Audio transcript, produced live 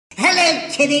Hello,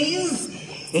 kiddies.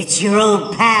 It's your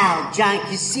old pal, John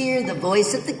Kassir, the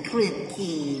voice of the Crypt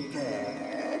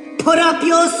Keeper. Put up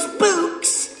your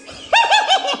spooks.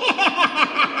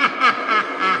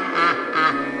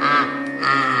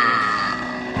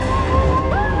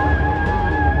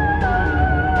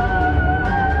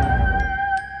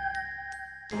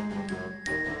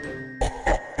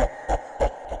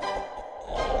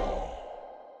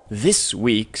 This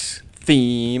week's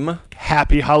theme.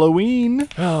 Happy Halloween.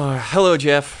 Oh, hello,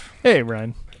 Jeff. Hey,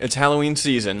 Ryan. It's Halloween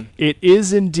season. It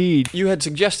is indeed. You had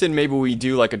suggested maybe we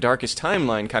do like a Darkest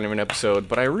Timeline kind of an episode,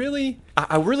 but I really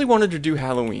wanted to do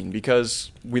Halloween because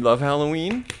we love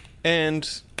Halloween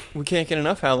and we can't get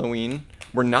enough Halloween.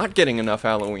 We're not getting enough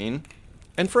Halloween.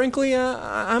 And frankly,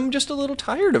 I'm just a little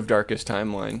tired of Darkest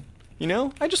Timeline. You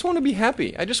know, I just want to be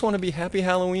happy. I just want to be happy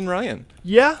Halloween Ryan.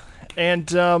 Yeah,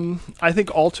 and I think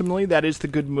ultimately that is the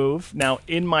good move. Now,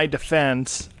 in my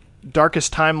defense,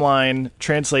 Darkest Timeline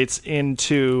translates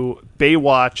into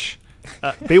Baywatch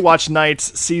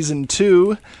Nights Season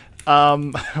 2,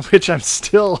 which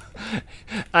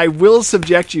I will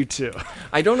subject you to.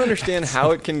 I don't understand how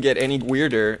it can get any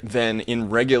weirder than in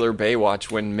regular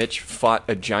Baywatch when Mitch fought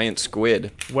a giant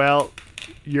squid. Well,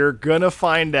 you're gonna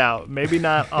find out. Maybe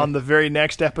not on the very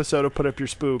next episode of Put Up Your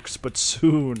Spooks, but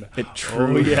soon. It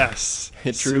truly, yes.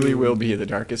 It truly will be the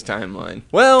Darkest Timeline.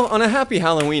 Well, on a happy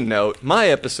Halloween note, my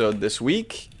episode this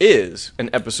week is an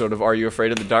episode of Are You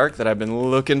Afraid of the Dark that I've been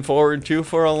looking forward to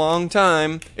for a long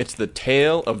time. It's The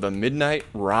Tale of the Midnight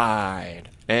Ride.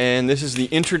 And this is the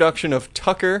introduction of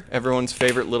Tucker, everyone's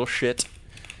favorite little shit.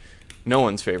 No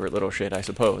one's favorite little shit, I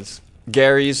suppose.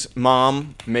 Gary's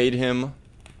mom made him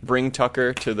bring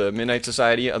Tucker to the Midnight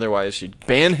Society, otherwise she'd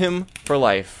ban him for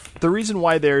life. The reason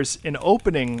why there's an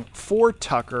opening for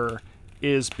Tucker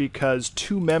is because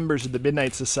two members of the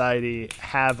Midnight Society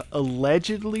have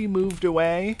allegedly moved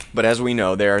away. But as we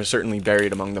know, they are certainly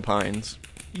buried among the pines.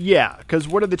 Yeah, because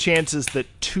what are the chances that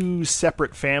two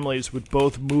separate families would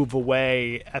both move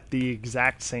away at the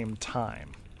exact same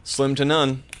time? Slim to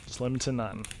none. Slim to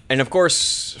none. And of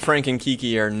course, Frank and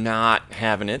Kiki are not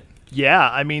having it. Yeah,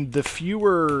 I mean, the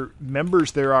fewer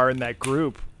members there are in that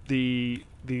group, the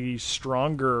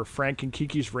stronger Frank and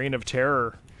Kiki's reign of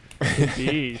terror could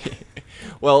be.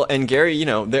 Well, and Gary, you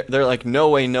know, they're like, no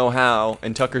way, no how.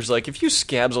 And Tucker's like, if you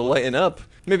scabs will lighten up,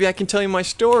 maybe I can tell you my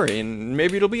story, and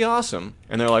maybe it'll be awesome.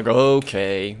 And they're like,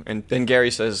 okay. And then Gary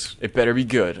says, it better be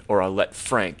good, or I'll let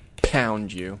Frank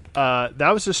pound you.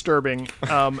 That was disturbing.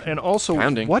 And also,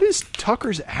 Pounding. What is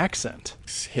Tucker's accent?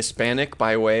 Hispanic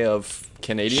by way of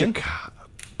Canadian?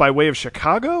 By way of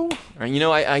Chicago? You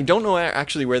know, I don't know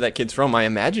actually where that kid's from. I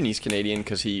imagine he's Canadian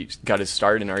because he got his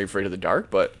start in Are You Afraid of the Dark,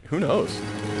 but who knows?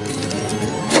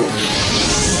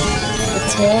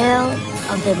 The Tale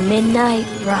of the Midnight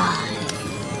Ride.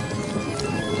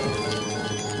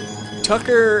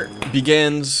 Tucker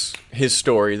begins his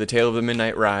story, The Tale of the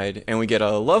Midnight Ride, and we get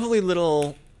a lovely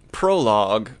little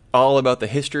prologue all about the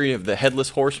history of the Headless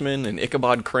Horseman and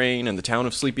Ichabod Crane and the town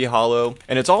of Sleepy Hollow.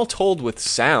 And it's all told with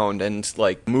sound and,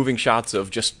 like, moving shots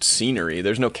of just scenery.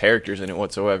 There's no characters in it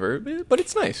whatsoever, but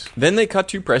it's nice. Then they cut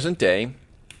to present day,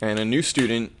 and a new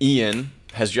student, Ian,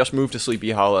 has just moved to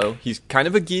Sleepy Hollow. He's kind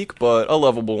of a geek, but a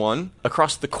lovable one.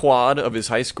 Across the quad of his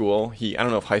high school, I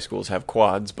don't know if high schools have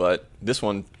quads, but this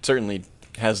one certainly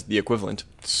has the equivalent.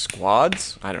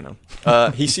 Squads? I don't know.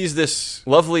 He sees this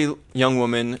lovely young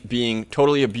woman being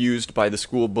totally abused by the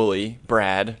school bully,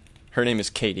 Brad. Her name is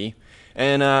Katie.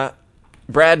 And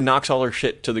Brad knocks all her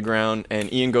shit to the ground,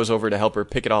 and Ian goes over to help her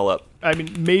pick it all up. I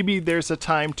mean, maybe there's a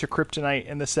time to kryptonite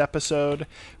in this episode,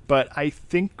 but I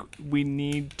think we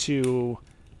need to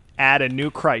add a new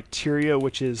criteria,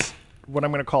 which is what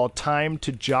I'm going to call time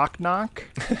to jock knock.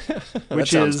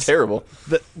 Which sounds terrible.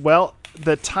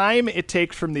 The time it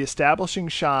takes from the establishing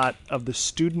shot of the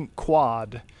student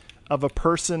quad of a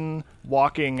person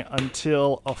walking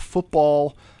until a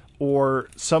football or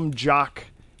some jock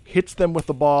hits them with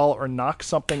the ball or knocks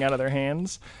something out of their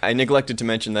hands. I neglected to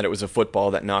mention that it was a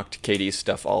football that knocked Katie's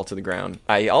stuff all to the ground.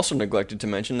 I also neglected to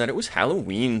mention that it was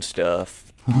Halloween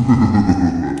stuff.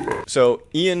 So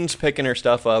Ian's picking her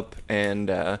stuff up,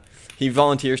 and he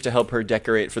volunteers to help her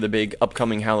decorate for the big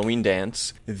upcoming Halloween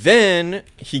dance. Then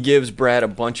he gives Brad a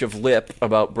bunch of lip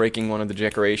about breaking one of the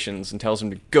decorations and tells him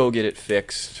to go get it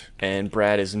fixed. And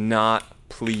Brad is not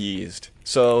pleased.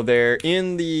 So they're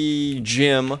in the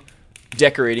gym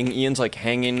decorating. Ian's like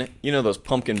hanging, you know, those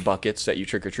pumpkin buckets that you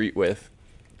trick-or-treat with.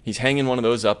 He's hanging one of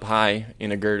those up high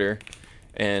in a girder.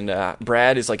 And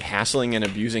Brad is like hassling and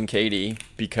abusing Katie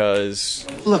because...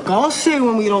 Look, I'll say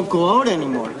when we don't go out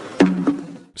anymore.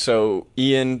 So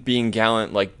Ian, being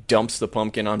gallant, like dumps the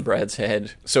pumpkin on Brad's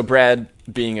head. So Brad,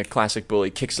 being a classic bully,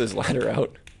 kicks his ladder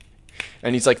out,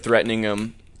 and he's like threatening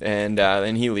him. And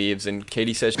then he leaves, and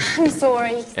Katie says, I'm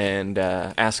sorry. and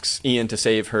asks Ian to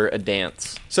save her a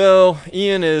dance. So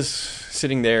Ian is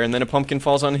sitting there, and then a pumpkin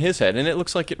falls on his head, and it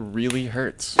looks like it really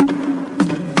hurts.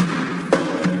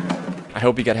 I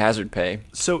hope he got hazard pay.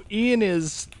 So Ian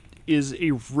is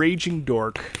a raging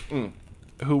dork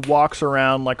who walks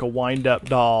around like a wind-up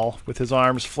doll with his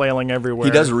arms flailing everywhere.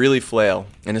 He does really flail,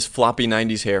 and his floppy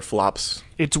 90s hair flops.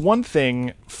 It's one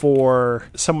thing for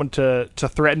someone to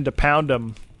threaten to pound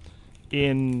him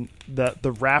in the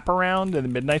wraparound in the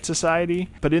Midnight Society,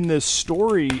 but in this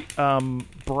story,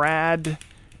 Brad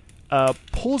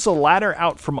pulls a ladder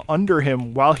out from under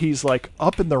him while he's like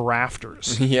up in the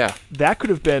rafters. Yeah. That could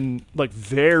have been like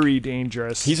very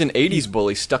dangerous. He's an 80s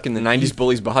bully stuck in the 90s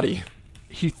bully's body.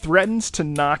 He threatens to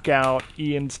knock out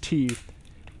Ian's teeth,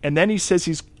 and then he says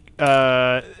he's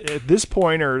at this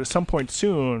point or some point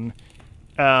soon,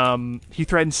 he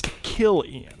threatens to kill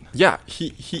Ian. Yeah,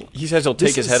 he says he'll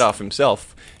take his head off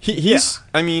himself. He's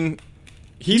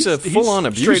a full-on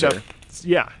abuser. Up,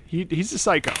 yeah, he's a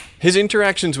psycho. His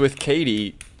interactions with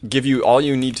Katie give you all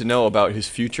you need to know about his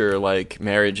future, like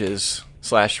marriages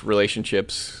 /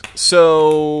 relationships.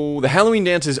 So the Halloween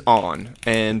dance is on,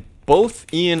 and both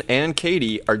Ian and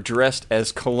Katie are dressed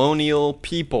as colonial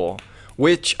people,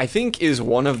 which I think is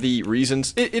one of the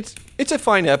reasons. It's a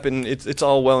fine ep, and it's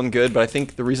all well and good, but I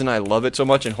think the reason I love it so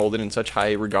much and hold it in such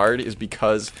high regard is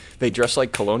because they dress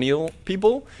like colonial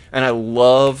people, and I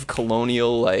love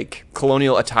colonial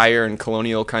attire and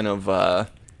colonial kind of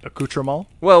accoutrement.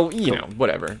 Well,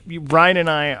 whatever. Ryan and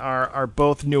I are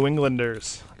both New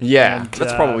Englanders. Yeah, and,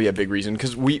 that's probably a big reason,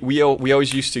 because we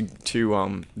always used to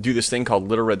do this thing called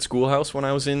Little Red Schoolhouse when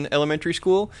I was in elementary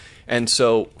school, and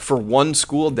so for one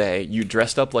school day, you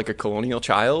dressed up like a colonial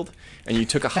child, and you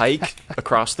took a hike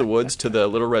across the woods to the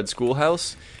Little Red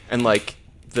Schoolhouse, and like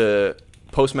the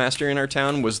postmaster in our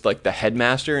town was like the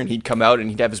headmaster, and he'd come out and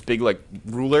he'd have his big like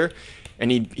ruler,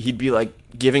 and he'd be like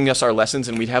giving us our lessons,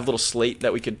 and we'd have a little slate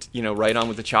that we could write on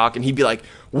with the chalk, and he'd be like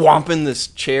whomping the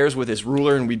chairs with his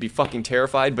ruler, and we'd be fucking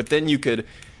terrified. But then you could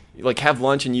like have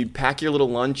lunch, and you'd pack your little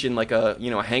lunch in like a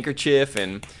handkerchief,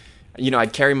 and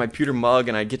I'd carry my pewter mug,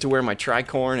 and I'd get to wear my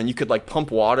tricorn, and you could like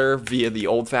pump water via the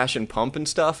old-fashioned pump and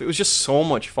stuff. It was just so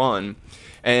much fun.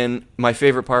 And my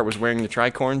favorite part was wearing the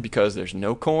tricorn, because there's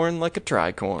no corn like a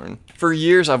tricorn. For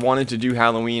years, I've wanted to do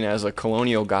Halloween as a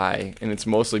colonial guy, and it's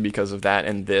mostly because of that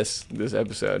and this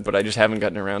episode, but I just haven't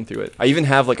gotten around to it. I even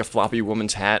have like a floppy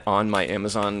woman's hat on my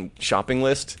Amazon shopping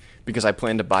list, because I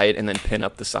plan to buy it and then pin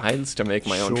up the sides to make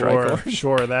my own tricorn.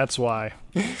 Sure, that's why.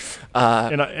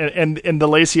 And the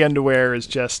lacy underwear is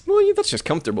just... Well, that's just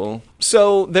comfortable.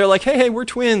 So they're like, hey, we're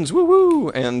twins, woo-woo!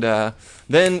 And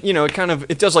then,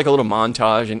 it does like a little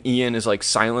montage, and Ian is like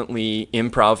silently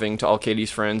improving to all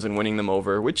Katie's friends and winning them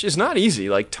over, which is not easy.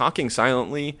 Like, talking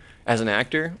silently as an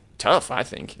actor, tough, I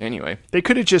think, anyway. They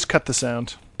could have just cut the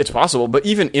sound. It's possible, but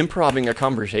even improving a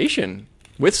conversation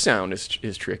with sound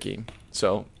is tricky.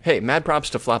 So, hey, mad props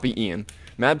to Floppy Ian.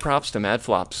 Mad props to Mad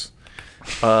Flops.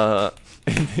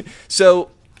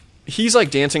 So, he's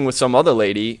like dancing with some other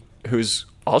lady who's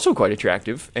also quite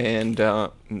attractive, and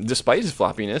despite his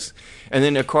floppiness. And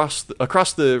then across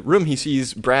the room, he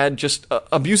sees Brad just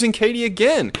abusing Katie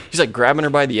again. He's like grabbing her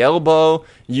by the elbow.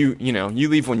 You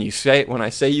leave when I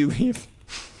say you leave.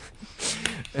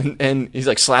 and he's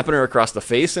like slapping her across the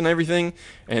face and everything.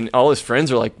 And all his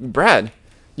friends are like, Brad,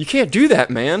 you can't do that,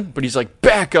 man. But he's like,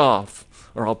 back off,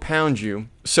 or I'll pound you.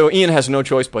 So Ian has no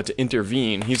choice but to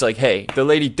intervene. He's like, hey, the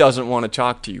lady doesn't want to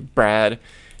talk to you, Brad.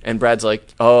 And Brad's like,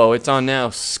 oh, it's on now,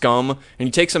 scum. And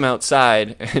he takes him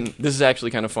outside, and this is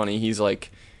actually kind of funny. Ian's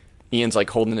like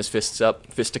holding his fists up,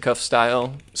 fisticuff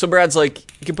style. So Brad's like,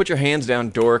 you can put your hands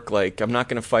down, dork, like, I'm not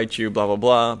going to fight you, blah, blah,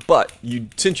 blah. But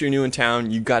since you're new in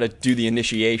town, you got to do the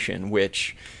initiation,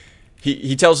 which...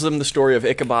 He tells them the story of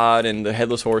Ichabod and the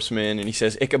Headless Horseman, and he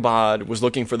says Ichabod was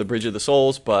looking for the Bridge of the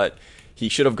Souls, but he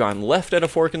should have gone left at a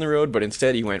fork in the road, but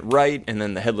instead he went right, and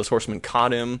then the Headless Horseman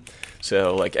caught him.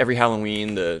 So, like, every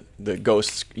Halloween, the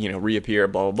ghosts, reappear,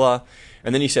 blah, blah, blah.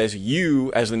 And then he says,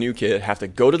 you, as the new kid, have to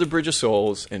go to the Bridge of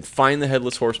Souls and find the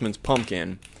Headless Horseman's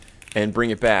pumpkin and bring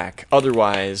it back.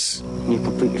 Otherwise... You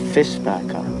can put your fists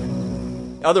back up.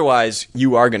 Otherwise,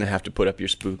 you are going to have to put up your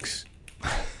spooks.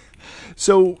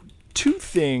 So... two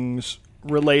things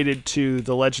related to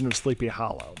the Legend of Sleepy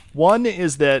Hollow. One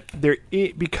is that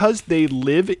because they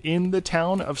live in the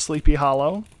town of Sleepy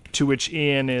Hollow, to which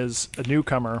Ian is a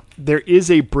newcomer, there is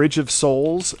a Bridge of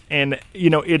Souls, and,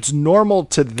 it's normal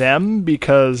to them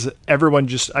because everyone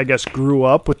just, I guess, grew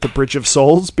up with the Bridge of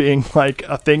Souls being like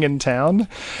a thing in town.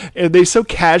 And they so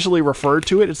casually refer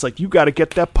to it. It's like, you got to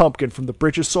get that pumpkin from the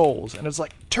Bridge of Souls. And it's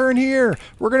like, turn here.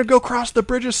 We're going to go cross the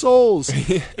Bridge of Souls.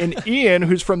 And Ian,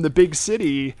 who's from the big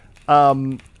city,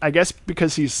 I guess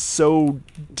because he's so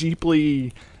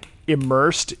deeply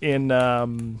immersed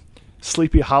in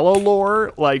Sleepy Hollow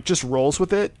lore, like, just rolls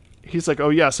with it. He's like, oh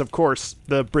yes, of course,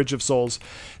 the Bridge of Souls.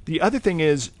 The other thing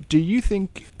is, do you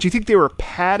think they were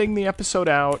padding the episode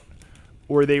out,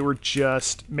 or they were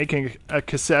just making a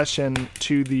concession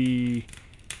to the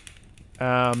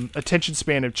attention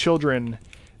span of children,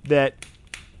 that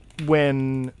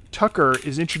when Tucker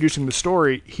is introducing the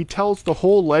story, he tells the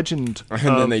whole legend and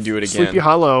of then they do it again. Sleepy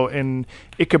Hollow and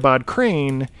Ichabod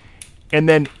Crane, and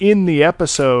then in the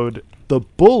episode, the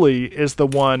bully is the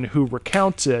one who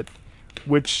recounts it,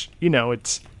 which,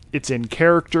 it's in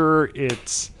character,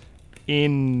 it's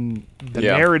in the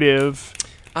narrative.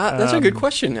 That's a good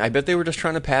question. I bet they were just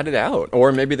trying to pad it out,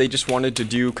 or maybe they just wanted to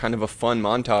do kind of a fun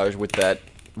montage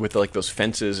with like those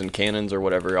fences and cannons or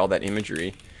whatever, all that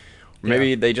imagery. Or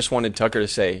maybe they just wanted Tucker to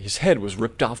say his head was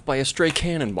ripped off by a stray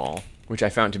cannonball, which I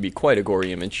found to be quite a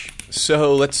gory image.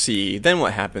 So let's see. Then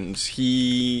what happens?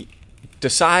 He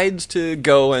decides to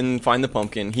go and find the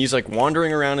pumpkin. He's like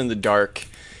wandering around in the dark.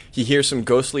 He hears some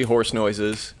ghostly horse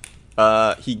noises.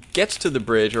 He gets to the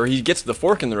bridge, or he gets to the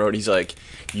fork in the road. He's like,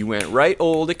 you went right,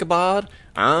 old Ichabod.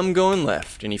 I'm going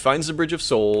left. And he finds the Bridge of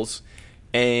Souls,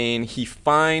 and he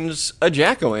finds a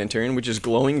jack-o'-lantern, which is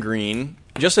glowing green.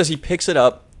 Just as he picks it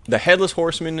up, the Headless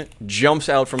Horseman jumps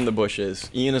out from the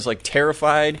bushes. Ian is like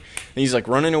terrified, and he's like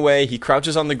running away. He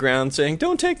crouches on the ground saying,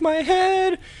 don't take my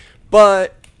head.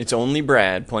 But it's only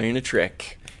Brad playing a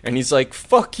trick. And he's like,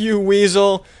 fuck you,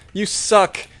 Weasel. You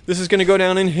suck. This is going to go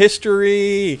down in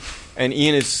history. And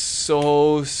Ian is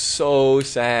so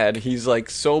sad. He's like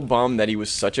so bummed that he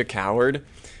was such a coward.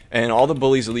 And all the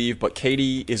bullies leave, but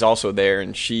Katie is also there,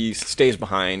 and she stays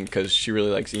behind because she really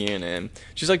likes Ian. And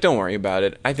she's like, don't worry about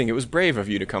it. I think it was brave of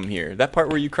you to come here. That part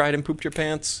where you cried and pooped your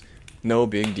pants, no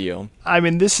big deal. I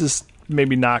mean, this is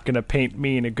maybe not going to paint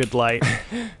me in a good light.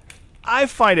 I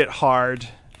find it hard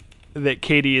that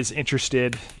Katie is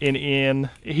interested in Ian.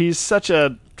 He's such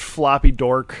a floppy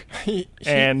dork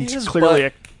and is,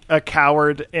 clearly a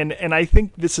coward, and I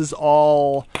think this is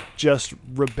all just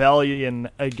rebellion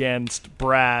against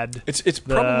Brad. It's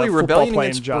probably rebellion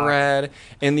against Brad,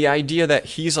 and the idea that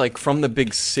he's like from the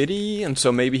big city, and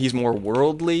so maybe he's more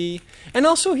worldly, and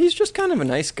also he's just kind of a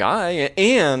nice guy,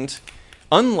 and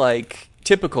unlike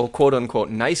typical quote-unquote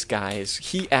nice guys,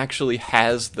 he actually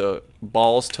has the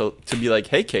balls to be like,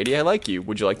 hey, Katie, I like you.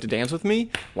 Would you like to dance with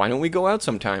me? Why don't we go out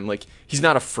sometime? Like, he's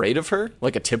not afraid of her,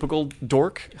 like a typical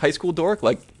dork, high school dork,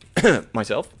 like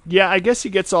myself. Yeah, I guess he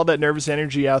gets all that nervous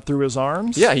energy out through his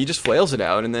arms. Yeah, he just flails it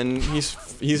out, and then he's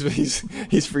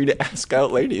free to ask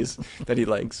out ladies that he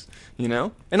likes,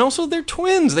 And also, they're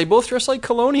twins. They both dress like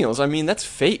colonials. I mean, that's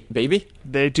fate, baby.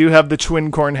 They do have the twin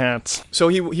corn hats. So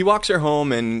he walks her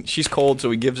home, and she's cold,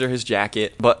 so he gives her his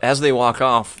jacket. But as they walk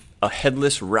off, a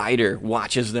headless rider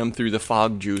watches them through the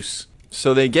fog juice.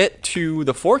 So they get to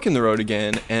the fork in the road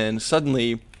again, and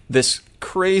suddenly this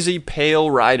crazy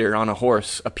pale rider on a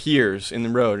horse appears in the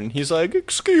road, and he's like,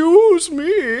 excuse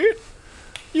me,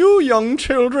 you young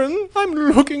children, I'm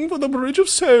looking for the Bridge of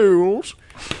Souls.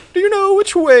 Do you know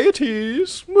which way it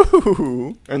is?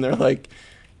 And they're like,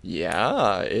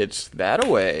 yeah, it's that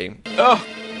way. Oh,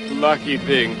 lucky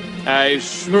thing. I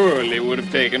surely would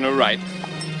have taken a right.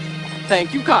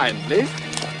 Thank you kindly.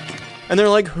 And they're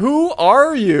like, who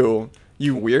are you,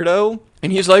 you weirdo?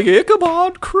 And he's like,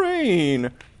 Ichabod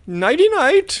Crane.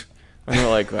 Nighty-night. And they're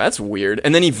like, that's weird.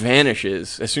 And then he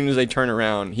vanishes. As soon as they turn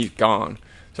around, he's gone.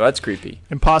 So that's creepy.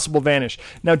 Impossible vanish.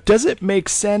 Now, does it make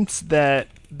sense that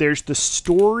there's the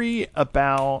story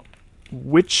about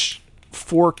which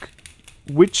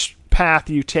path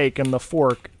you take in the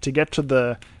fork to get to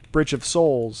the Bridge of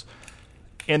Souls,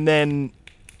 and then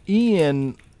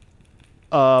Ian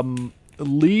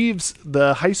leaves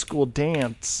the high school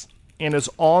dance and is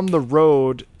on the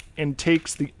road and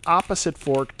takes the opposite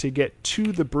fork to get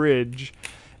to the bridge,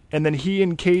 and then he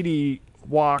and Katie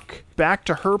walk back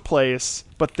to her place,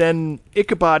 but then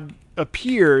Ichabod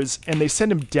appears and they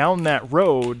send him down that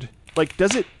road. Like,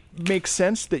 does it make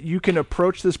sense that you can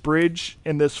approach this bridge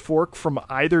and this fork from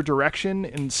either direction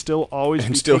and still always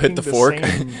and be still hit the fork?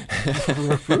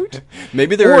 Same route?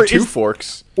 Maybe there are two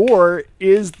forks. Or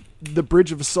is the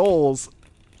Bridge of Souls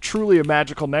truly a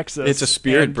magical nexus? It's a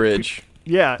spirit bridge.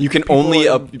 Yeah, you can only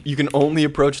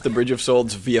approach the Bridge of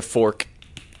Souls via fork.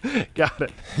 Got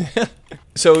it.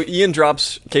 So Ian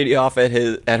drops Katie off at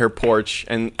her porch,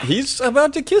 and he's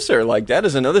about to kiss her. Like, that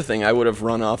is another thing I would have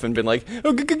run off and been like,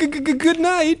 oh, good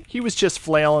night. He was just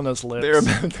flailing his lips.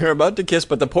 They're about to kiss,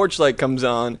 but the porch light comes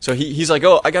on. So he's like,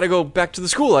 oh, I gotta go back to the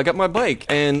school. I got my bike.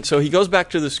 And so he goes back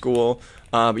to the school.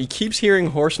 He keeps hearing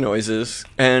horse noises,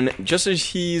 and just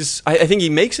as I think he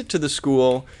makes it to the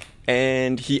school,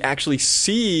 and he actually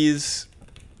sees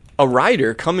a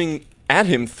rider coming at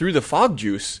him through the fog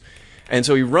juice. And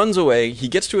so he runs away, he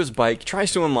gets to his bike,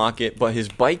 tries to unlock it, but his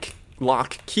bike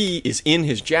lock key is in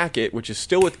his jacket, which is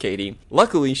still with Katie.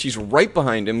 Luckily, she's right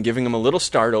behind him, giving him a little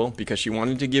startle because she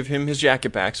wanted to give him his jacket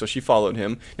back, so she followed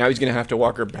him. Now he's going to have to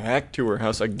walk her back to her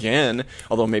house again,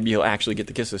 although maybe he'll actually get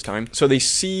the kiss this time. So they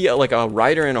see like a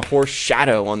rider and a horse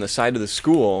shadow on the side of the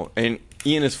school, and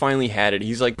Ian has finally had it.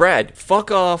 He's like, Brad, fuck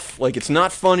off. Like, it's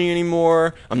not funny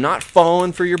anymore. I'm not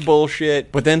falling for your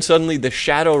bullshit. But then suddenly the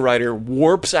shadow rider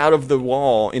warps out of the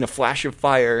wall in a flash of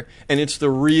fire, and it's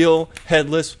the real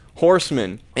Headless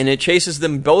Horseman. And it chases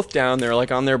them both down. They're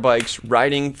like on their bikes,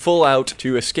 riding full out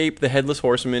to escape the Headless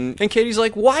Horseman. And Katie's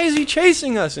like, why is he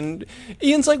chasing us? And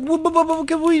Ian's like,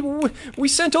 we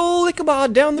sent old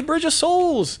Ichabod down the Bridge of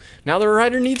Souls. Now the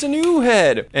rider needs a new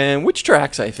head. And which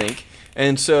tracks, I think.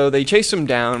 And so they chase him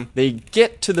down. They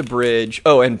get to the bridge.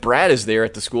 Oh, and Brad is there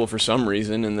at the school for some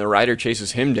reason, and the rider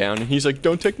chases him down. And he's like,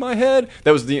 "Don't take my head."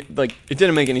 That was it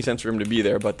didn't make any sense for him to be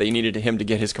there, but they needed him to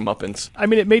get his comeuppance. I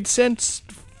mean, it made sense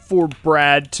for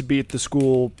Brad to be at the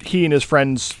school. He and his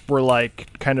friends were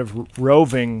like kind of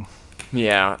roving.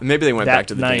 Yeah, maybe they went back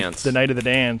to the dance. The night of the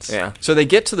dance. Yeah. So they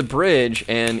get to the bridge,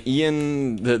 and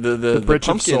Ian, the Bridge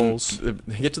pumpkin, of Souls.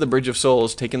 They get to the Bridge of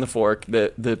Souls, taking the fork.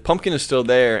 The pumpkin is still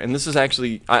there, and this is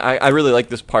actually, I really like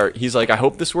this part. He's like, I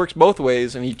hope this works both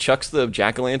ways, and he chucks the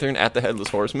jack-o'-lantern at the Headless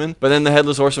Horseman, but then the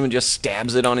Headless Horseman just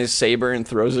stabs it on his saber and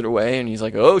throws it away, and he's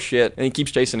like, oh shit, and he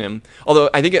keeps chasing him. Although,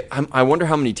 I wonder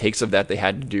how many takes of that they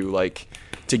had to do, like,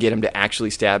 to get him to actually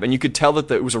stab. And you could tell that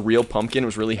it was a real pumpkin. It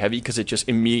was really heavy because it just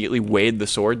immediately weighed the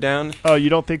sword down. Oh, you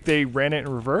don't think they ran it in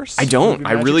reverse? I don't.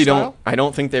 I really don't. I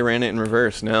don't think they ran it in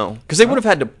reverse, no. Because they would have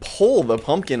had to pull the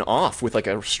pumpkin off with like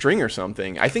a string or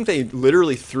something. I think they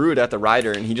literally threw it at the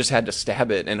rider and he just had to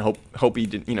stab it and hope he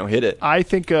did, hit it. I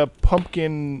think a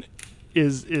pumpkin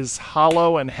is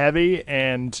hollow and heavy,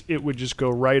 and it would just go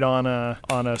right on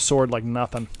a sword like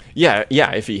nothing. Yeah,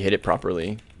 if he hit it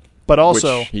properly. But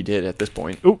also, which he did at this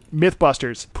point. Ooh,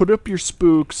 Mythbusters. Put up your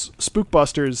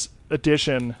Spookbusters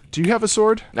edition. Do you have a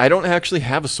sword? I don't actually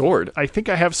have a sword. I think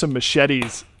I have some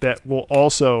machetes that will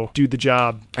also do the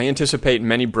job. I anticipate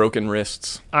many broken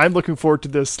wrists. I'm looking forward to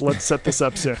this. Let's set this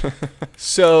up soon.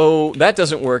 So that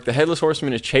doesn't work. The Headless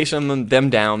Horseman is chasing them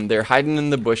down. They're hiding in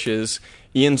the bushes.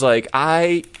 Ian's like,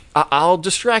 I'll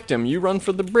distract him. You run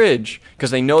for the bridge.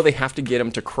 Because they know they have to get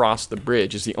him to cross the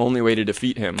bridge is the only way to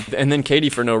defeat him. And then Katie,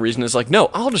 for no reason, is like,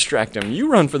 no, I'll distract him.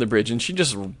 You run for the bridge. And she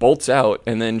just bolts out.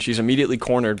 And then she's immediately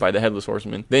cornered by the Headless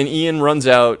Horseman. Then Ian runs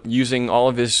out using all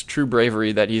of his true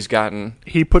bravery that he's gotten.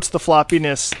 He puts the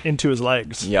floppiness into his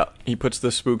legs. Yeah. He puts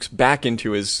the spooks back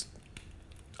into his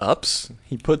ups.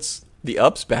 He puts the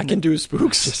ups back into his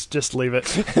spooks. Just leave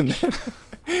it.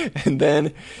 And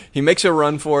then he makes a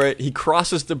run for it. He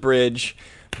crosses the bridge.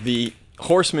 The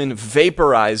horseman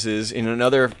vaporizes in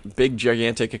another big,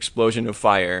 gigantic explosion of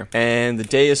fire. And the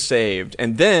day is saved.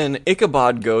 And then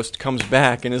Ichabod Ghost comes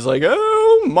back and is like,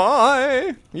 oh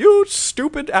my, you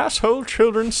stupid asshole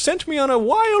children sent me on a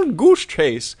wild goose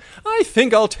chase. I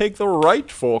think I'll take the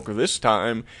right fork this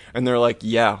time. And they're like,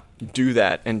 yeah, do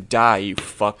that and die, you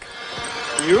fuck.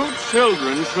 You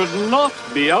children should not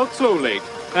be out so late.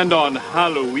 And on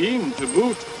Halloween to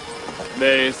boot.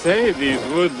 They say these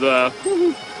woods are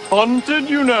haunted,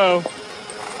 you know.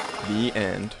 The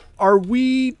end. Are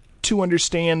we to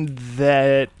understand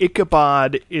that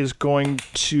Ichabod is going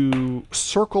to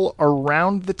circle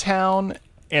around the town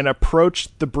and approach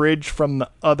the bridge from the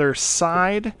other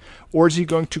side? Or is he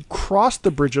going to cross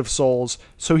the Bridge of Souls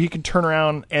so he can turn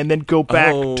around and then go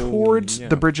back towards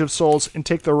the Bridge of Souls and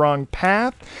take the wrong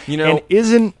path? And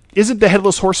isn't the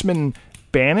Headless Horseman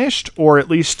banished, or at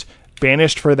least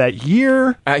banished for that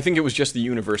year? I think it was just the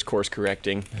universe course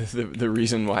correcting the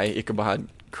reason why Ichabod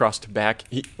crossed back,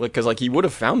 because he would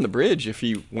have found the bridge if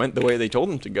he went the way they told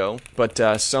him to go, but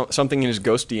something in his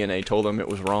ghost DNA told him it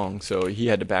was wrong, so he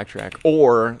had to backtrack,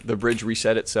 or the bridge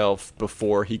reset itself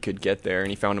before he could get there and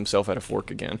he found himself at a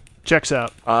fork again. Checks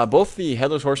out. Both the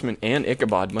Headless Horseman and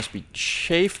Ichabod must be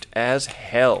chafed as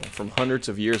hell from hundreds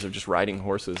of years of just riding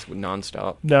horses with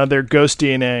nonstop. No, their ghost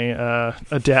DNA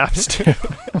adapts to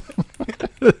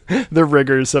the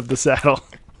rigors of the saddle.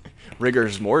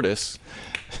 Rigors mortis.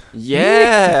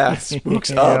 Yeah, spooks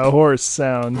Yeah, up. horse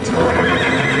sound.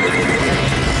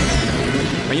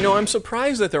 You know, I'm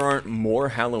surprised that there aren't more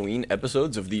Halloween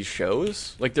episodes of these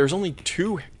shows. Like, there's only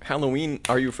 2 Halloween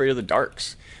Are You Afraid of the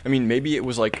Darks? I mean, maybe it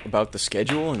was, like, about the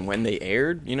schedule and when they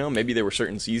aired, you know? Maybe there were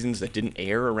certain seasons that didn't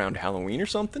air around Halloween or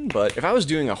something. But if I was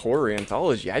doing a horror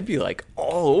anthology, I'd be, like,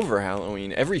 all over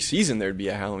Halloween. Every season there'd be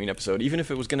a Halloween episode, even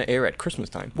if it was going to air at Christmas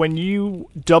time. When you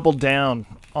double down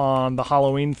on the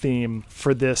Halloween theme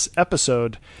for this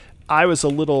episode, I was a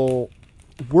little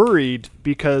worried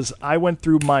because I went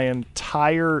through my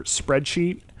entire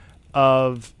spreadsheet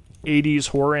of 80s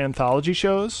horror anthology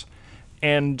shows,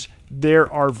 and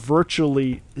there are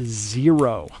virtually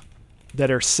 0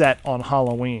 that are set on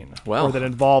Halloween Well, or that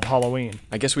involve Halloween.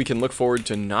 I guess we can look forward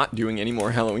to not doing any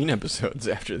more Halloween episodes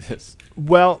after this.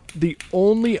 Well, the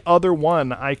only other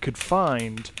one I could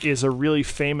find is a really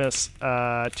famous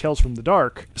Tales from the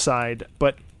Dark side,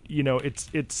 but you know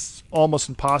it's almost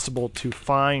impossible to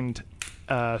find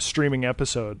streaming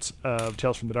episodes of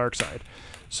Tales from the Dark Side.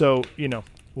 So, you know,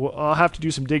 I'll have to do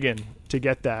some digging to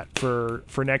get that for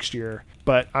next year.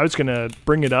 But I was going to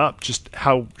bring it up, just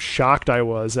how shocked I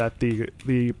was at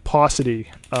the paucity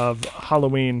of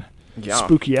Halloween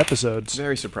spooky episodes.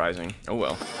 Very surprising. Oh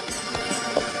well.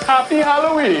 Happy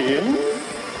Halloween!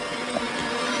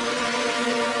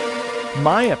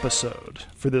 My episode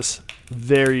for this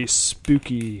very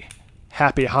spooky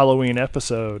Happy Halloween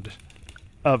episode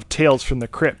of Tales from the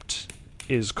Crypt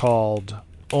is called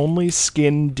Only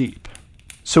Skin Deep.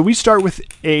 So we start with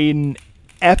an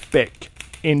epic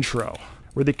intro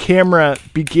where the camera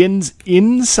begins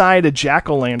inside a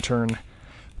jack-o'-lantern,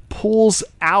 pulls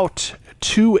out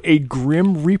to a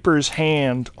Grim Reaper's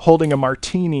hand holding a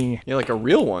martini. Yeah, like a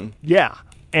real one. Yeah.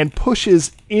 And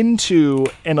pushes into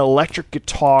an electric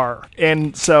guitar.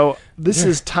 And so this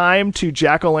is time to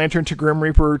jack-o'-lantern to Grim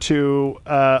Reaper to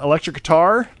electric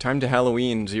guitar. Time to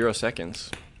Halloween, 0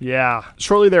 seconds. Yeah.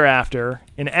 Shortly thereafter,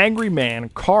 an angry man,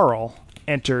 Carl,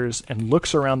 enters and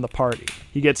looks around the party.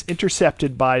 He gets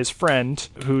intercepted by his friend,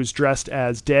 who's dressed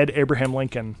as Dead Abraham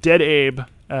Lincoln. Dead Abe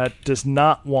does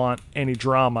not want any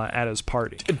drama at his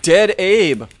party. Dead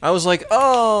Abe. I was like,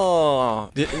 oh.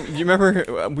 You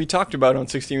remember we talked about on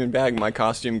 16 and Bag my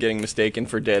costume getting mistaken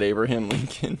for Dead Abraham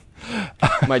Lincoln?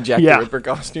 My Jack the Ripper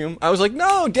costume. I was like,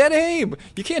 no, Dead Abe.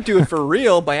 You can't do it for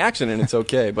real. By accident, it's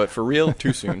okay. But for real,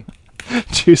 too soon.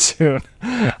 Too soon.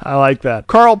 I like that.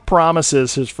 Carl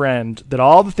promises his friend that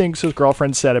all the things his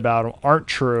girlfriend said about him aren't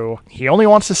true. He only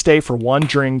wants to stay for one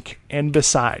drink, and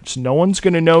besides, no one's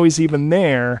going to know he's even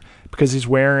there because he's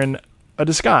wearing a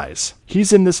disguise.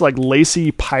 He's in this like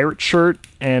lacy pirate shirt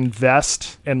and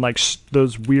vest and like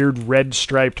those weird red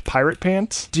striped pirate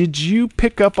pants. Did you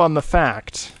pick up on the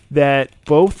fact that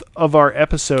both of our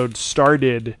episodes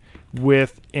started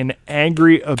with an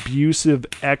angry, abusive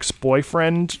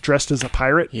ex-boyfriend dressed as a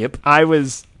pirate? Yep. I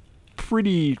was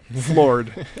pretty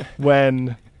floored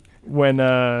when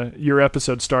your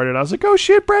episode started. I was like, oh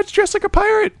shit, Brad's dressed like a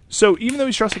pirate. So even though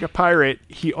he's dressed like a pirate,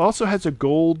 he also has a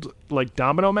gold like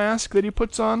domino mask that he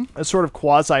puts on, a sort of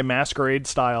quasi-masquerade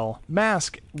style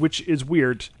mask, which is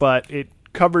weird, but it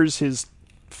covers his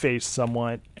face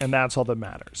somewhat, and that's all that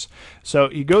matters. So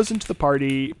he goes into the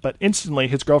party, but instantly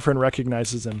his girlfriend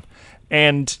recognizes him,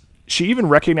 and she even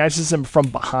recognizes him from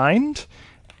behind.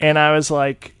 And I was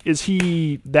like, is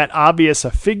he that obvious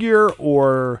a figure,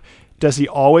 or does he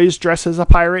always dress as a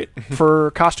pirate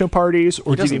for costume parties,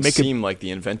 or did he make it seem like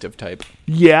the inventive type?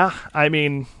 Yeah, I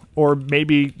mean, or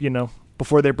maybe, you know,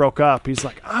 before they broke up, he's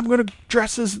like, I'm going to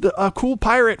dress as a cool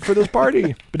pirate for this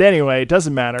party. But anyway, it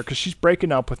doesn't matter because she's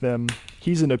breaking up with him.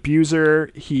 He's an abuser.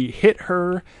 He hit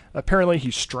her. Apparently, he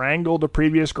strangled a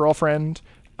previous girlfriend.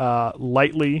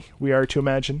 Lightly, we are to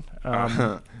imagine.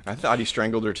 I thought he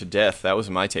strangled her to death. That was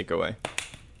my takeaway.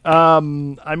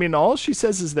 I mean, all she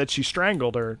says is that she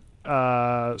strangled her.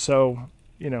 So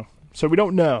we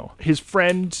don't know. His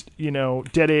friend,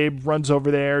 Dead Abe, runs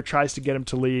over there, tries to get him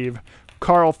to leave.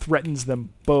 Carl threatens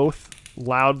them both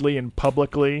loudly and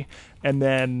publicly, and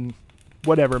then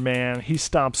whatever, man, he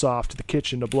stomps off to the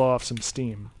kitchen to blow off some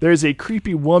steam. There's a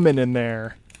creepy woman in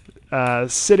there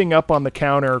sitting up on the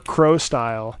counter, crow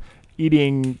style,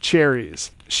 eating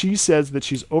cherries. She says that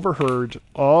she's overheard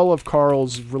all of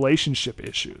Carl's relationship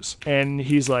issues, and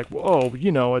he's like, whoa,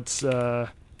 it's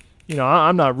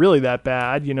I'm not really that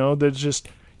bad. There's just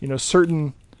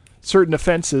certain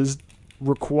offenses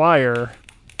require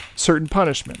certain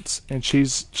punishments, and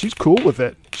she's cool with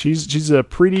it. She's a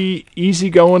pretty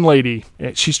easygoing lady.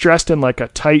 She's dressed in like a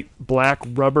tight black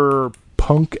rubber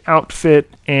punk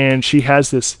outfit, and she has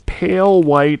this pale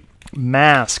white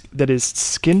mask that is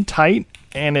skin tight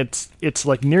and it's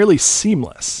like nearly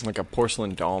seamless. Like a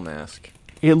porcelain doll mask.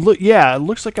 It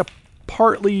looks like a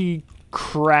partly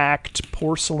cracked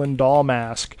porcelain doll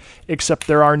mask, except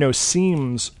there are no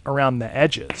seams around the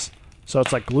edges. So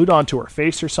it's like glued onto her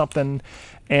face or something.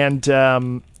 And,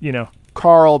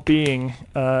 Carl being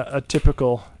a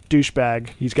typical douchebag,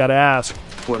 he's got to ask,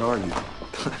 What are you?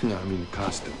 No, I mean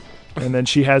costume. and then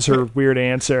she has her weird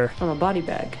answer. I'm a body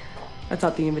bag. I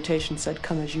thought the invitation said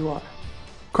come as you are.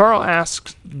 Carl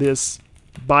asks this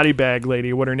body bag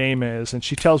lady what her name is, and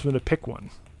she tells him to pick one.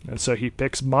 And so he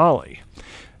picks Molly.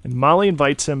 And Molly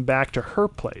invites him back to her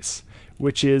place,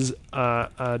 which is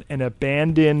an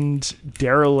abandoned,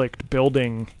 derelict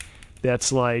building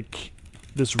that's like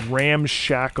this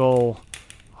ramshackle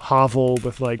hovel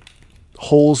with like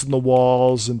holes in the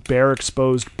walls and bare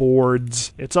exposed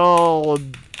boards. It's all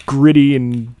gritty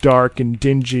and dark and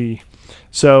dingy.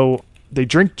 So they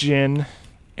drink gin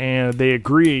and they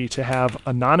agree to have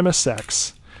anonymous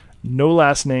sex, no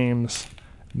last names,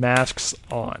 masks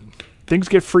on. Things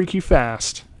get freaky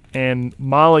fast, and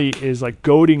Molly is like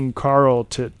goading Carl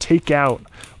to take out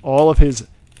all of his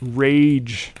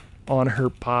rage on her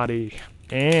body.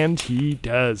 And he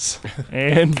does.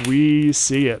 And we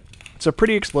see it. It's a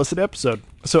pretty explicit episode.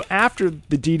 So after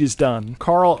the deed is done,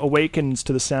 Carl awakens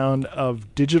to the sound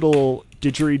of digital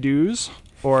didgeridoos,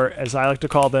 or as I like to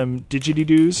call them,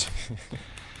 digity-doos.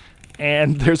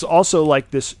 And there's also like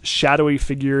this shadowy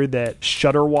figure that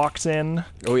Shudder walks in.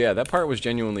 Oh yeah, that part was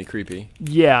genuinely creepy.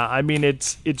 Yeah, I mean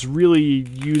it's really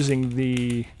using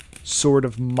the sort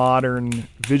of modern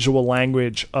visual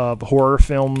language of horror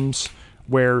films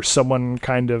where someone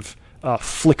kind of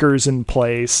flickers in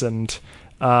place, and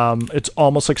it's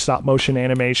almost like stop motion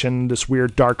animation. This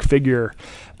weird dark figure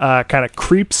kind of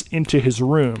creeps into his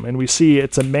room, and we see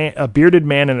it's a bearded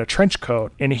man in a trench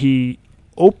coat, and he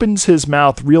opens his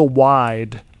mouth real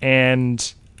wide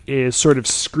and is sort of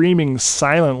screaming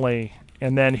silently,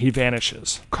 and then he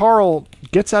vanishes. Carl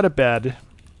gets out of bed,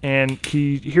 and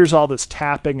he hears all this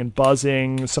tapping and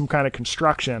buzzing, some kind of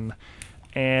construction,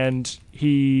 and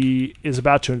he is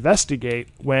about to investigate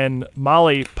when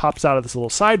Molly pops out of this little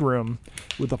side room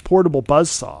with a portable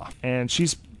buzzsaw, and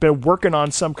she's been working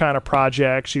on some kind of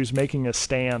project. She was making a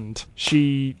stand.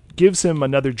 She gives him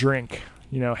another drink,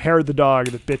 hair of the dog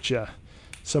that bit ya.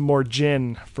 Some more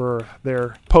gin for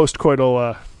their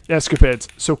post-coital escapades.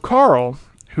 So Carl,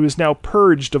 who is now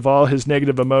purged of all his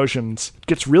negative emotions,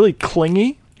 gets really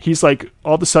clingy. He's like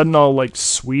all of a sudden all like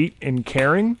sweet and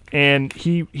caring, and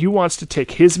he wants to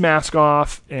take his mask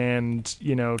off and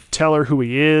tell her who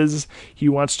he is. He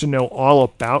wants to know all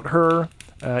about her,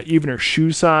 even her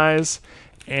shoe size,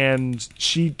 and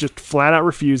she just flat out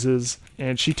refuses,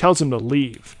 and she tells him to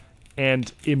leave.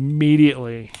 And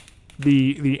immediately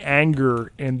the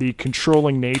anger and the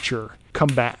controlling nature come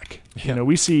back. Yeah.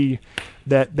 We see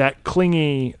that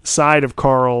clingy side of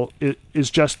Carl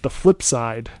is just the flip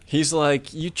side. He's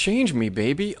like, you changed me,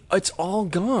 baby. It's all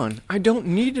gone. I don't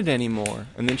need it anymore.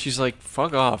 And then she's like,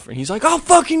 fuck off. And he's like, I'll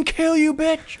fucking kill you,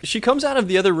 bitch. She comes out of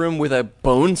the other room with a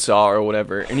bone saw or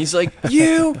whatever. And he's like,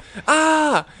 you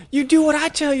do what I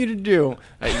tell you to do.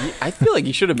 I feel like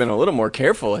he should have been a little more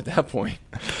careful at that point.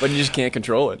 But he just can't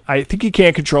control it. I think he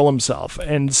can't control himself.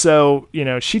 And so,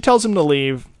 she tells him to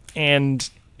leave, and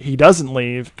he doesn't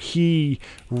leave. He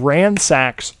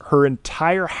ransacks her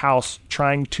entire house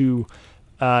trying to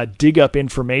dig up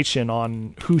information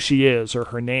on who she is or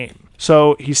her name.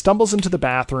 So he stumbles into the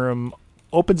bathroom,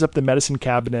 opens up the medicine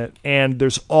cabinet, and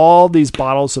there's all these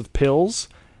bottles of pills,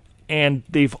 and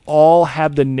they've all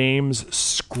had the names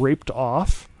scraped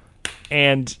off.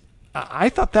 And I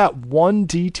thought that one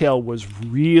detail was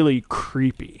really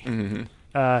creepy.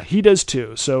 Mm-hmm. He does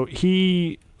too. So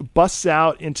he busts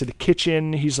out into the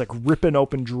kitchen. He's like ripping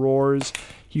open drawers.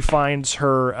 He finds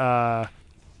her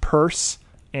purse,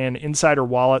 and inside her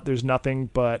wallet there's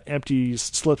nothing but empty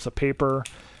slips of paper.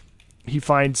 He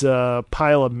finds a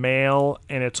pile of mail,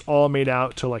 and it's all made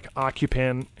out to like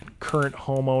occupant, current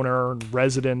homeowner, and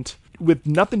resident. With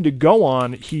nothing to go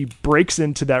on, he breaks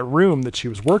into that room that she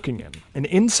was working in. And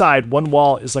inside one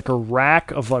wall is like a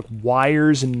rack of like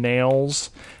wires and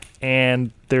nails,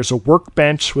 and there's a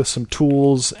workbench with some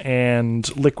tools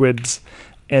and liquids,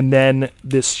 and then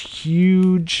this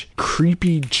huge,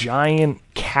 creepy, giant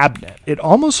cabinet. It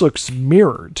almost looks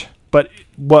mirrored, but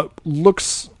what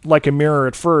looks like a mirror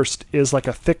at first is like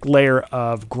a thick layer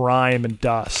of grime and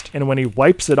dust. And when he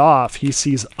wipes it off, he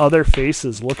sees other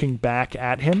faces looking back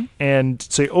at him. And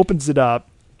so he opens it up,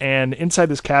 and inside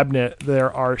this cabinet,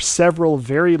 there are several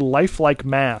very lifelike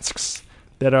masks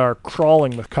that are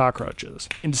crawling with cockroaches.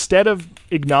 Instead of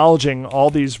acknowledging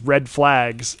all these red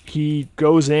flags, he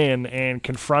goes in and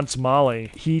confronts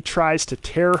Molly. He tries to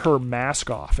tear her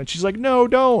mask off, and she's like, no,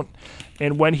 don't.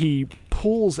 And when he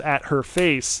pulls at her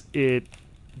face, it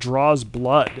draws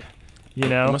blood. You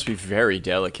know? It must be very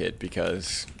delicate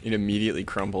because it immediately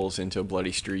crumbles into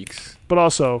bloody streaks. But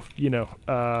also,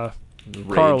 Carl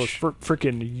is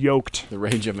freaking yoked. The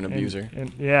rage of an abuser.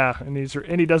 And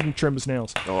he doesn't trim his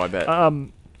nails. Oh, I bet.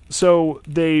 So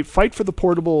they fight for the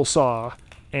portable saw,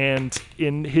 and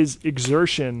in his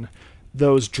exertion,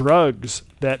 those drugs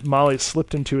that Molly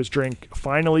slipped into his drink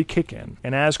finally kick in.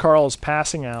 And as Carl is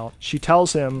passing out, she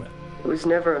tells him, It was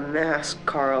never a mask,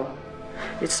 Carl.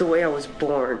 It's the way I was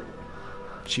born.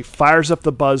 She fires up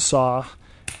the buzzsaw,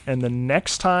 and the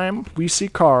next time we see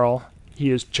Carl, he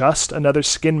is just another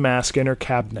skin mask in her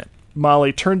cabinet.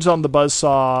 Molly turns on the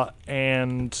buzzsaw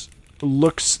and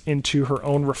looks into her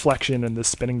own reflection in the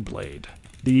spinning blade.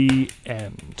 The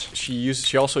end.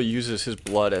 She also uses his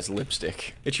blood as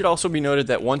lipstick. It should also be noted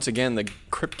that once again, the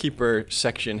Crypt Keeper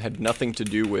section had nothing to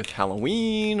do with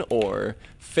Halloween or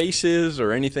faces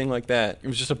or anything like that. It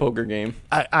was just a poker game.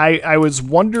 I was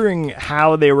wondering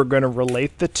how they were going to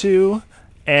relate the two,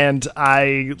 and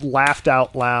I laughed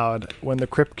out loud when the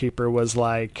Crypt Keeper was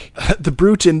like, the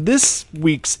brute in this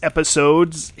week's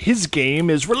episodes, his game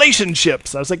is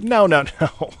relationships. I was like, no.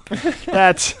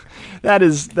 That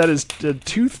is a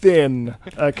too thin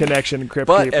a connection, Crypt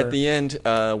Keeper. But at the end,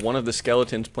 one of the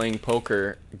skeletons playing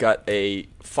poker got a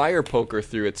fire poker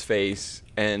through its face,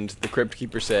 and the Crypt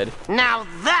Keeper said, Now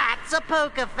that's a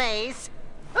poker face.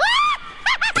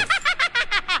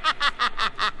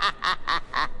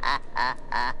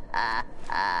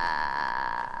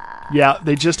 Yeah,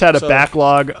 they just had a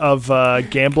backlog of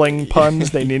gambling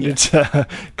puns they needed to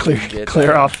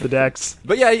clear off the decks.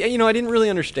 But yeah, I didn't really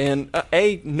understand.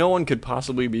 No one could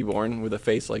possibly be born with a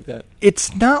face like that.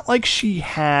 It's not like she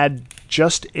had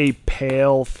just a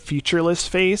pale, featureless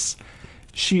face.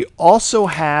 She also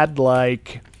had,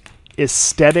 like,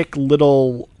 aesthetic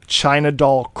little China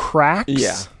doll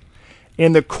cracks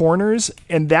in the corners,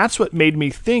 and that's what made me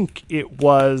think it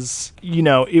was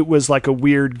like a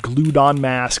weird glued-on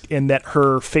mask, and that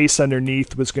her face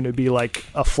underneath was going to be like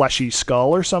a fleshy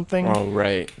skull or something. Oh,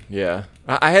 right, yeah.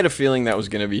 I had a feeling that was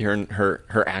going to be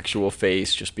her actual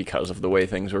face just because of the way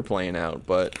things were playing out,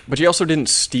 but she also didn't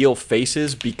steal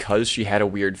faces because she had a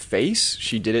weird face.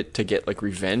 She did it to get, like,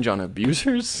 revenge on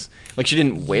abusers. Like, she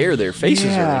didn't wear their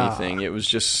faces or anything. It was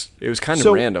kind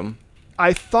of random.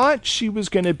 I thought she was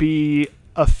going to be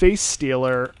a face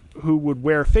stealer who would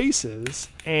wear faces,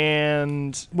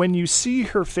 and when you see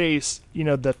her face,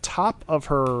 the top of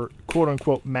her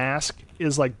quote-unquote mask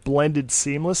is, like, blended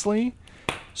seamlessly,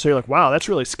 so you're like, wow, that's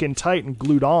really skin tight and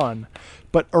glued on.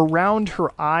 But around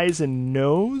her eyes and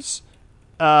nose,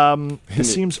 the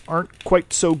seams aren't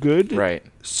quite so good. Right.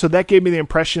 So that gave me the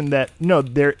impression that, no,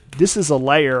 this is a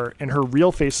layer, and her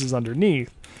real face is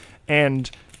underneath, and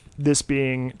this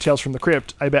being Tales from the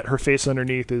Crypt, I bet her face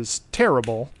underneath is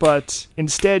terrible, but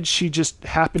instead she just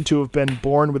happened to have been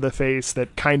born with a face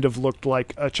that kind of looked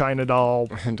like a China doll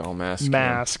mask.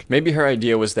 Yeah. Maybe her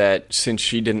idea was that since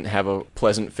she didn't have a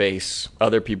pleasant face,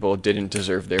 other people didn't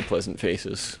deserve their pleasant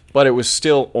faces. But it was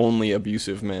still only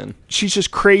abusive men. She's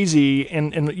just crazy,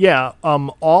 and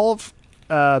all of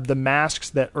the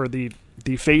masks or the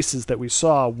faces that we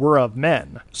saw were of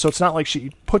men. So it's not like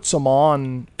she puts them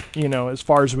on, as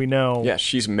far as we know. Yeah,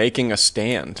 she's making a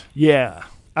stand. Yeah.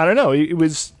 I don't know. It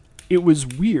was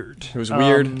weird. It was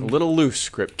weird. A little loose,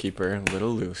 Crypt Keeper. A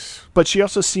little loose. But she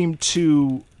also seemed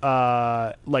to,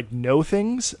 know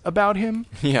things about him.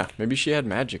 Yeah, maybe she had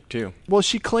magic, too. Well,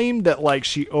 she claimed that, like,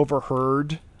 she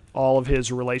overheard all of his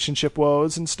relationship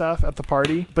woes and stuff at the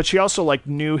party. But she also, like,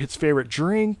 knew his favorite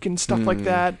drink and stuff like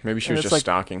that. Maybe she was just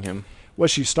stalking him.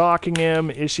 Was she stalking him?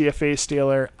 Is she a face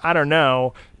stealer? I don't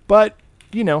know. But,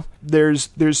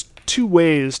 there's two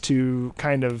ways to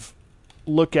kind of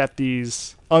look at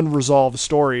these unresolved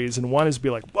stories, and one is be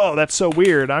like, whoa, that's so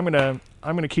weird. I'm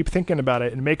gonna keep thinking about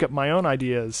it and make up my own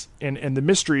ideas, and the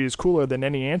mystery is cooler than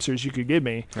any answers you could give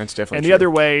me. That's definitely And the true. other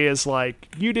way is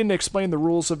like, you didn't explain the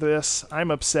rules of this.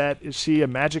 I'm upset. Is she a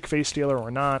magic face stealer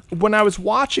or not? When I was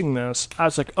watching this, I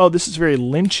was like, oh, this is very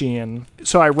Lynchian.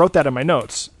 So I wrote that in my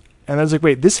notes. And I was like,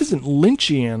 wait, this isn't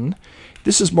Lynchian.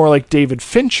 This is more like David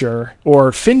Fincher or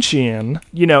Finchian.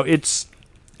 It's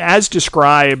as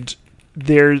described.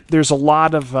 There's a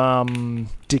lot of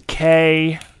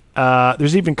decay.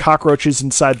 There's even cockroaches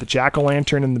inside the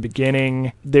jack-o'-lantern in the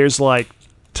beginning. There's like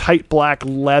tight black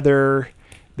leather.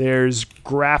 There's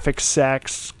graphic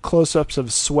sex, close-ups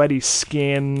of sweaty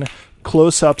skin,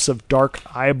 close-ups of dark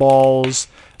eyeballs,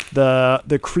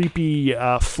 the creepy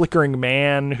flickering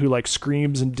man who like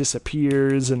screams and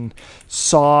disappears, and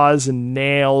saws and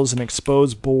nails and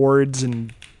exposed boards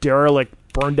and derelict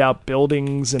burned out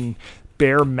buildings and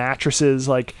bare mattresses.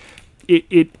 Like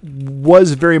it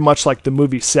was very much like the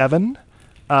movie Seven,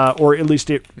 or at least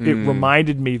it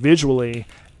reminded me visually.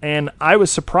 And I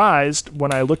was surprised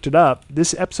when I looked it up.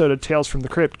 This episode of Tales from the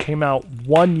Crypt came out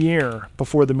 1 year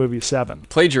before the movie Seven.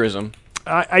 Plagiarism.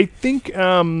 I think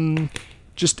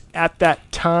just at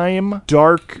that time,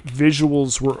 dark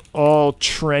visuals were all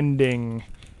trending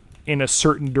in a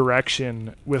certain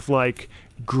direction with like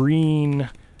green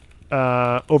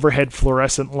overhead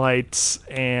fluorescent lights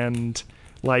and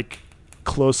like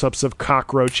close-ups of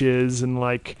cockroaches and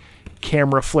like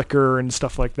camera flicker and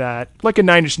stuff like that. Like a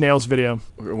Nine Inch Nails video.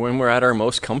 When we're at our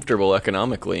most comfortable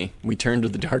economically, we turn to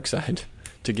the dark side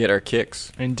to get our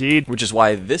kicks. Indeed. Which is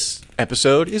why this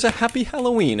episode is a Happy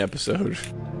Halloween episode.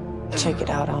 Take it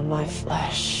out on my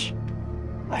flesh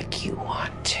like you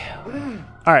want to.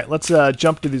 All right, let's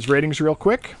jump to these ratings real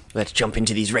quick. Let's jump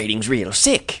into these ratings real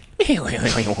sick.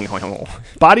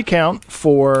 Body count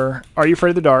for Are You Afraid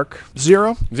of the Dark?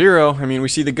 0. 0. I mean, we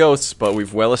see the ghosts, but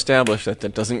we've well established that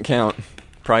that doesn't count.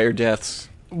 Prior deaths.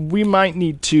 We might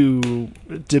need to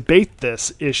debate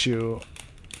this issue.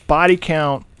 Body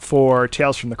count for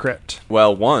Tales from the Crypt.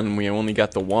 Well, 1. We only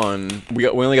got the 1. We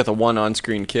only got the 1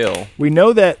 on-screen kill. We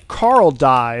know that Carl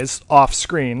dies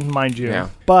off-screen, mind you. Yeah.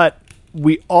 But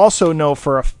we also know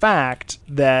for a fact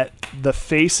that the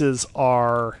faces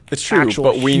are It's true, actual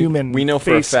but human we know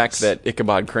for faces. a fact that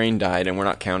Ichabod Crane died, and we're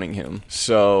not counting him.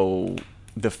 So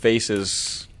the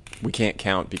faces we can't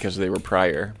count because they were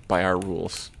prior by our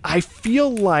rules. I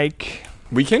feel like...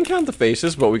 We can count the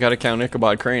faces, but we got to count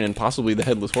Ichabod Crane and possibly the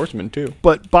Headless Horseman, too.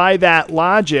 But by that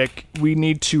logic, we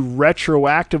need to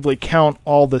retroactively count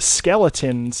all the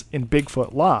skeletons in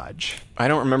Bigfoot Lodge. I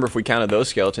don't remember if we counted those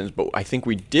skeletons, but I think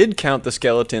we did count the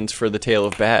skeletons for the Tale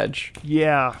of Badge.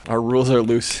 Yeah. Our rules are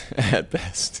loose at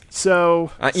best.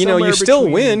 So, you still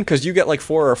win because you get like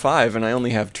 4 or 5, and I only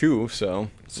have 2, so...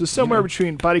 So somewhere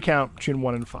between body count between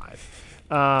 1 and 5.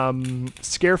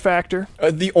 Scare factor.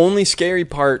 The only scary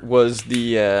part was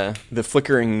the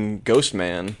flickering ghost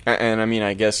man, and I mean,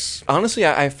 I guess honestly,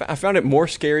 I found it more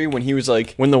scary when he was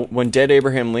like when dead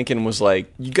Abraham Lincoln was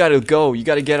like, "You gotta go, you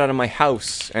gotta get out of my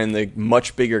house," and the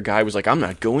much bigger guy was like, "I'm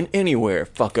not going anywhere,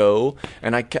 fucko."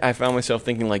 And I found myself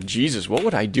thinking like, Jesus, what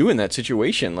would I do in that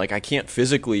situation? Like, I can't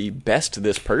physically best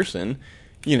this person,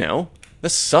 you know.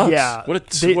 This sucks. Yeah,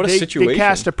 what a situation. They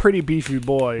cast a pretty beefy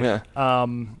boy. Yeah.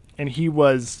 And he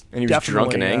was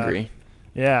drunk and angry.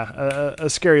 A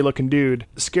scary looking dude.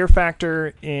 Scare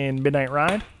factor in Midnight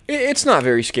Ride? It's not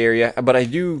very scary, but I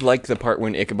do like the part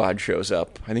when Ichabod shows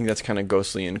up. I think that's kind of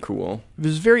ghostly and cool. It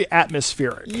was very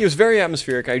atmospheric. It was very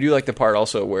atmospheric. I do like the part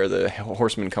also where the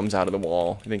horseman comes out of the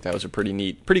wall. I think that was a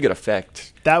pretty good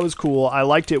effect. That was cool. I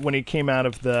liked it when he came out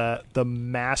of the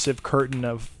massive curtain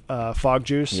of fog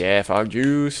juice. Yeah, fog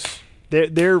juice.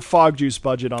 Their fog juice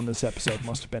budget on this episode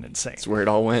must have been insane. That's where it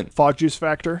all went. Fog juice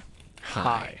factor?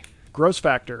 High. Gross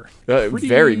factor?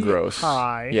 Very gross.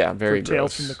 High. Yeah, very for gross.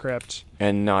 Tales from the Crypt.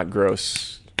 And not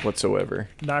gross whatsoever.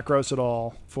 Not gross at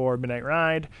all for Midnight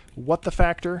Ride. What the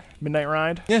factor? Midnight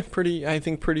Ride? Yeah, I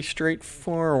think pretty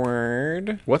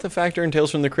straightforward. What the factor in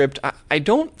Tales from the Crypt? I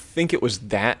don't think it was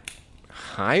that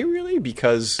high, really,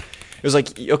 because... It was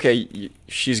like, okay,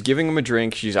 she's giving him a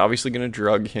drink. She's obviously going to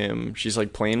drug him. She's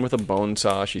like playing with a bone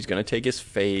saw. She's going to take his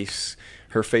face.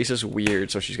 Her face is weird,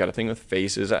 so she's got a thing with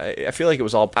faces. I feel like it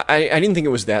was all... I didn't think it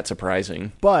was that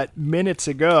surprising. But minutes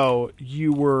ago,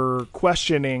 you were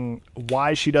questioning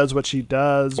why she does what she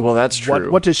does. Well, that's true.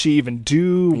 What does she even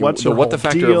do? What's her what the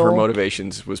factor deal? of her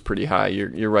motivations was pretty high.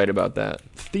 You're right about that.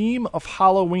 Theme of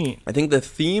Halloween. I think the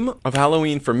theme of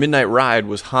Halloween for Midnight Ride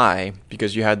was high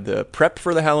because you had the prep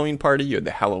for the Halloween party. You had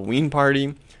the Halloween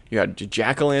party. You had the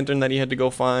jack-o'-lantern that he had to go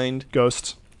find.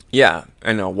 Ghosts. Yeah,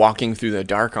 and walking through the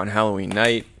dark on Halloween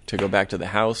night to go back to the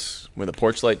house where the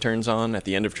porch light turns on at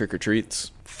the end of Trick or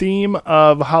Treats. Theme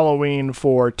of Halloween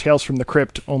for Tales from the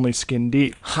Crypt, only skin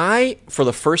deep. High for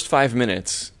the first 5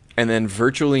 minutes, and then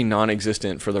virtually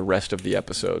non-existent for the rest of the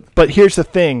episode. But here's the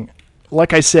thing.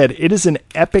 Like I said, it is an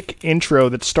epic intro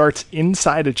that starts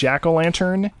inside a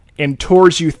jack-o'-lantern and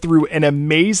tours you through an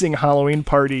amazing Halloween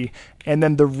party, and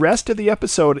then the rest of the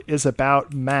episode is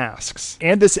about masks.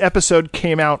 And this episode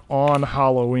came out on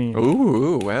Halloween.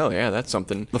 Ooh, well, yeah, that's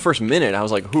something. The first minute, I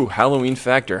was like, ooh, Halloween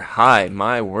factor high,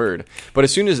 my word. But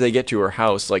as soon as they get to her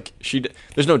house, like,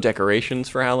 there's no decorations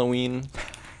for Halloween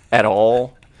at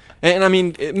all. And I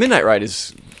mean, Midnight Ride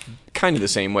is kind of the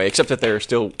same way, except that they're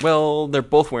still, well, they're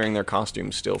both wearing their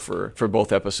costumes still for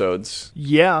both episodes.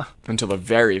 Yeah. Until the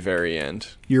very, very end.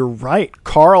 You're right.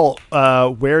 Carl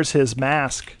wears his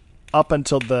mask up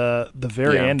until the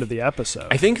very end of the episode.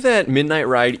 I think that Midnight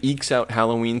Ride ekes out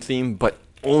Halloween theme, but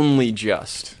only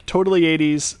just. Totally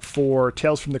 80s for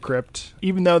Tales from the Crypt.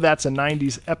 Even though that's a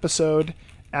 90s episode,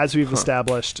 as we've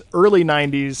established, early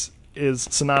 90s is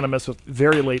synonymous with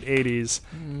very late 80s.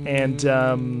 And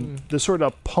the sort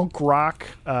of punk rock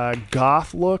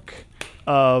goth look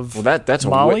of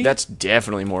Molly. That's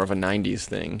definitely more of a 90s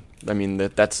thing. I mean,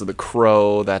 that's The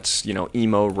Crow, that's,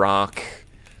 emo rock.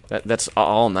 That's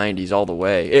all 90s all the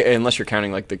way, unless you're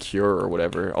counting like The Cure or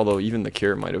whatever, although even The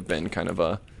Cure might have been kind of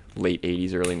a late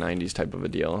 80s, early 90s type of a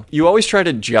deal. You always try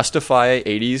to justify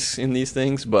 80s in these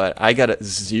things, but I got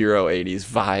zero 80s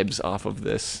vibes off of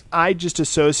this. I just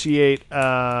associate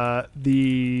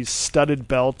the studded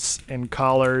belts and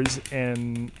collars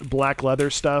and black leather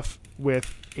stuff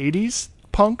with 80s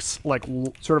punks, like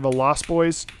sort of a Lost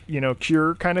Boys,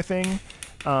 Cure kind of thing.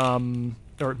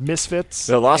 Or Misfits.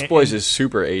 The Lost Boys is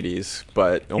super 80s,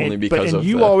 but only because of... And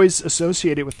you always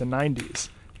associate it with the 90s.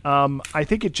 I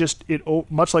think it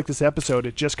much like this episode,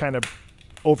 it just kind of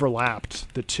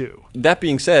overlapped the two. That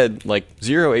being said, like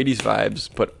zero 80s vibes,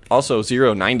 but also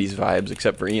zero 90s vibes,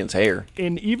 except for Ian's hair.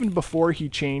 And even before he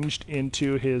changed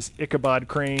into his Ichabod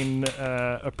Crane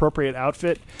appropriate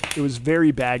outfit, it was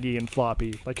very baggy and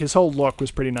floppy. Like his whole look was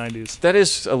pretty 90s. That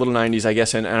is a little 90s, I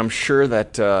guess, and I'm sure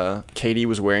that Katie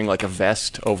was wearing like a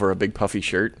vest over a big puffy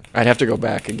shirt. I'd have to go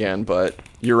back again, but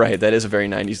you're right, that is a very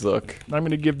 90s look. I'm going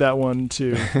to give that one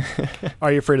to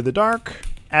Are You Afraid of the Dark?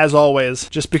 As always,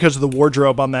 just because of the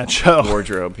wardrobe on that show.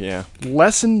 Wardrobe, yeah.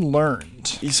 Lesson learned.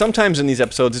 Sometimes in these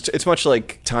episodes, it's much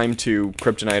like Time to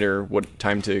Kryptonite or what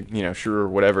Time to, Sure,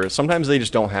 whatever. Sometimes they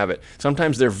just don't have it.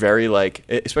 Sometimes they're very like,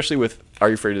 especially with Are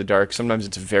You Afraid of the Dark, sometimes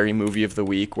it's very movie of the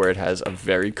week where it has a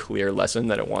very clear lesson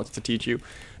that it wants to teach you.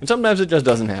 And sometimes it just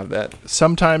doesn't have that.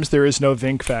 Sometimes there is no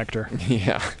Vink factor.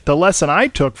 Yeah. The lesson I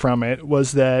took from it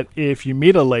was that if you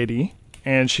meet a lady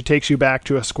and she takes you back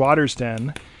to a squatter's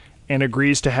den and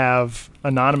agrees to have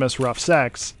anonymous rough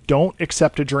sex, don't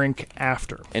accept a drink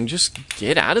after. And just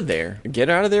get out of there. Get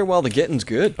out of there while the getting's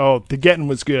good. Oh, the getting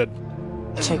was good.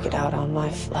 Take it out on my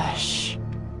flesh.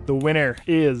 The winner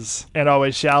is, and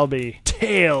always shall be,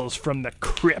 Tales from the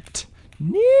Crypt.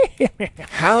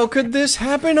 How could this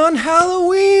happen on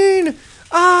Halloween?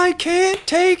 I can't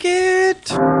take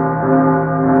it.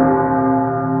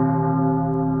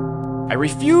 I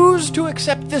refuse to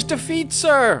accept this defeat,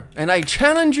 sir, and I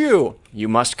challenge you. You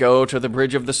must go to the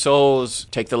Bridge of the Souls,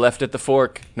 take the left at the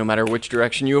fork, no matter which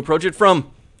direction you approach it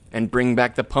from, and bring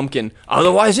back the pumpkin.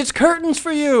 Otherwise, it's curtains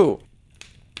for you.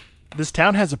 This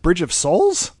town has a Bridge of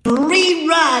Souls?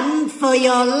 Rerun for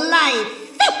your life.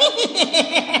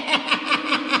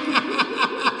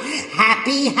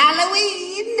 Happy Halloween.